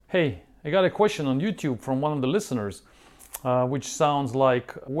Hey, I got a question on YouTube from one of the listeners, which sounds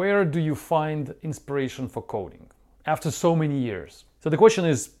like, where do you find inspiration for coding after so many years? So the question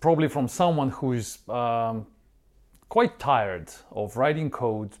is probably from someone who is quite tired of writing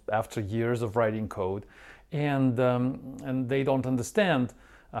code after years of writing code, and they don't understand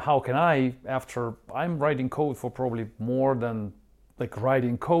how can I, after I'm writing code for probably more than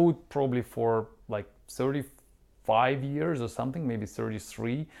writing code probably for 35 years or something, maybe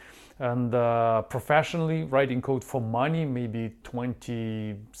 33, and professionally writing code for money maybe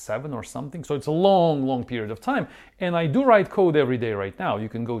 27 or something. So it's a long period of time, and I do write code every day right now. You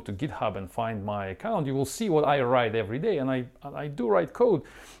can go to GitHub and find my account. You will see what I write every day, and I do write code.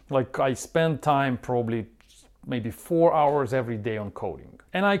 I spend time probably maybe 4 hours every day on coding.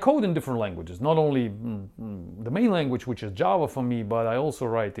 And I code in different languages, not only the main language, which is Java for me, but I also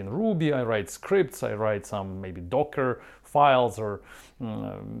write in Ruby, I write scripts, I write some maybe Docker files or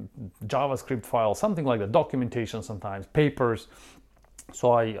JavaScript files, something like that, documentation sometimes, papers.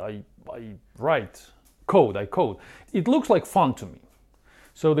 So I write code, I code. It looks like fun to me.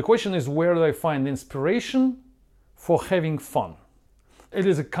 So the question is, where do I find inspiration for having fun? It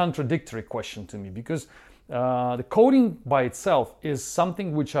is a contradictory question to me, because the coding by itself is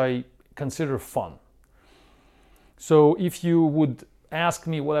something which I consider fun. So if you would ask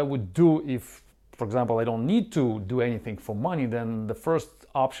me what I would do if, for example, I don't need to do anything for money, then the first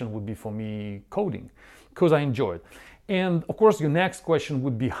option would be for me coding, because I enjoy it. And of course, your next question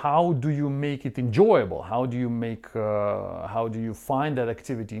would be, how do you make it enjoyable? How do you find that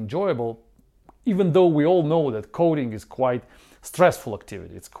activity enjoyable? Even though we all know that coding is quite stressful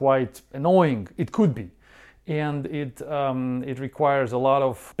activity, it's quite annoying, it could be. And it requires a lot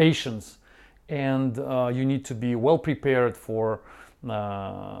of patience, and you need to be well prepared for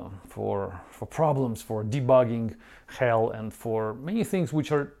problems, for debugging hell, and for many things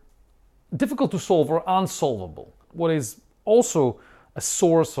which are difficult to solve or unsolvable. What is also a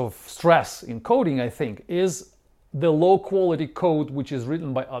source of stress in coding, I think, is the low quality code which is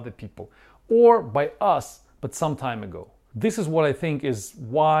written by other people or by us, but some time ago. This is what I think is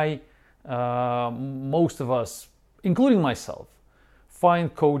why most of us, including myself,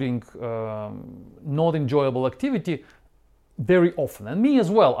 find coding not enjoyable activity very often. And me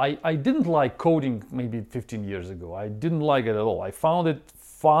as well. I didn't like coding maybe 15 years ago. I didn't like it at all. I found it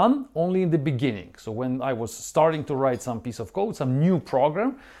fun only in the beginning. So when I was starting to write some piece of code, some new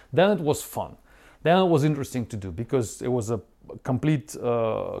program, then it was fun. Then it was interesting to do, because it was a complete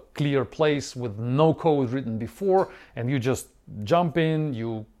clear place with no code written before, and you just jump in,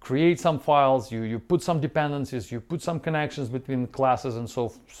 you create some files, you put some dependencies, you put some connections between classes, and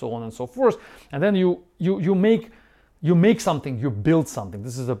so on and so forth, and then you make something, you build something.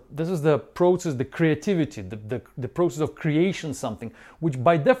 This is the process, the creativity, the process of creation, something which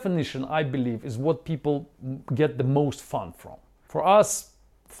by definition I believe is what people get the most fun from. For us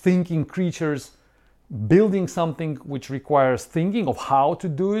thinking creatures, building something which requires thinking of how to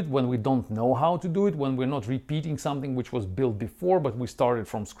do it when we don't know how to do it, when we're not repeating something which was built before but we started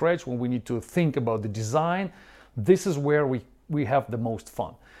from scratch, when we need to think about the design, this is where we have the most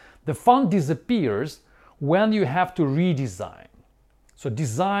fun. The fun disappears when you have to redesign. So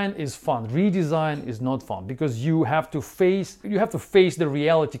design is fun, redesign is not fun, because you have to face the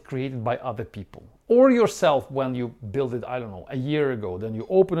reality created by other people or yourself when you build it, I don't know, a year ago. Then you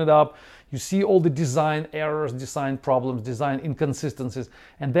open it up, you see all the design errors, design problems, design inconsistencies,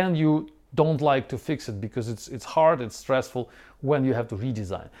 and then you don't like to fix it because it's hard, it's stressful when you have to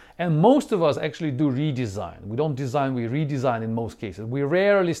redesign. And most of us actually do redesign. We don't design, we redesign in most cases. We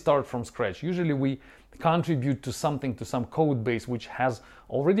rarely start from scratch. Usually we contribute to something, to some code base which has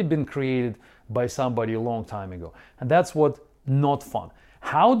already been created by somebody a long time ago. And that's what not fun.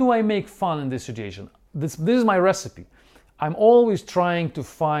 How do I make fun in this situation? This is my recipe. I'm always trying to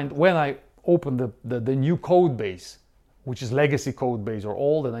find, when I open the new code base, which is legacy code base or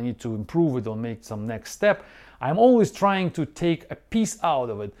old, and I need to improve it or make some next step, I'm always trying to take a piece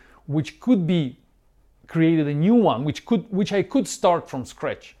out of it which could be created a new one, which I could start from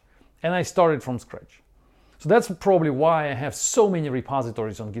scratch. And I started from scratch. So that's probably why I have so many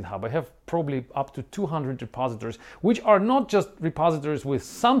repositories on GitHub. I have probably up to 200 repositories, which are not just repositories with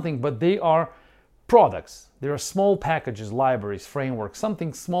something, but they are products. They are small packages, libraries, frameworks,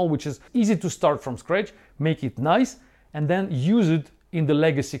 something small which is easy to start from scratch, make it nice, and then use it in the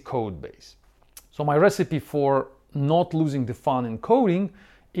legacy code base. So my recipe for not losing the fun in coding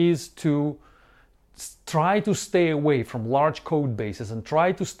is to try to stay away from large code bases and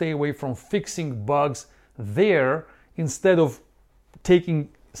try to stay away from fixing bugs there instead of taking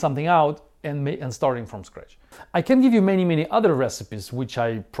something out and starting from scratch. I can give you many other recipes which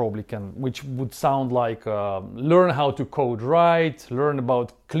I probably can, which would sound like learn how to code right, learn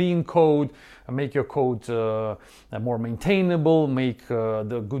about clean code, make your code more maintainable, make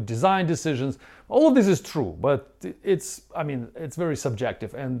the good design decisions. All of this is true, but it's very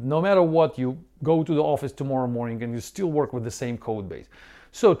subjective, and no matter what, you go to the office tomorrow morning and you still work with the same code base.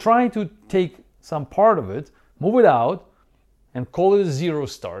 So try to take some part of it, move it out, and call it a zero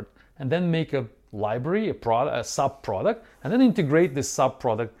start, and then make a library, a sub-product, and then integrate this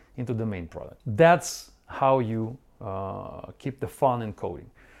sub-product into the main product. That's how you keep the fun in coding.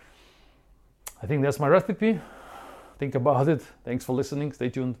 I think that's my recipe. Think about it. Thanks for listening. Stay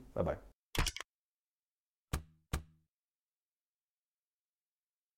tuned. Bye-bye.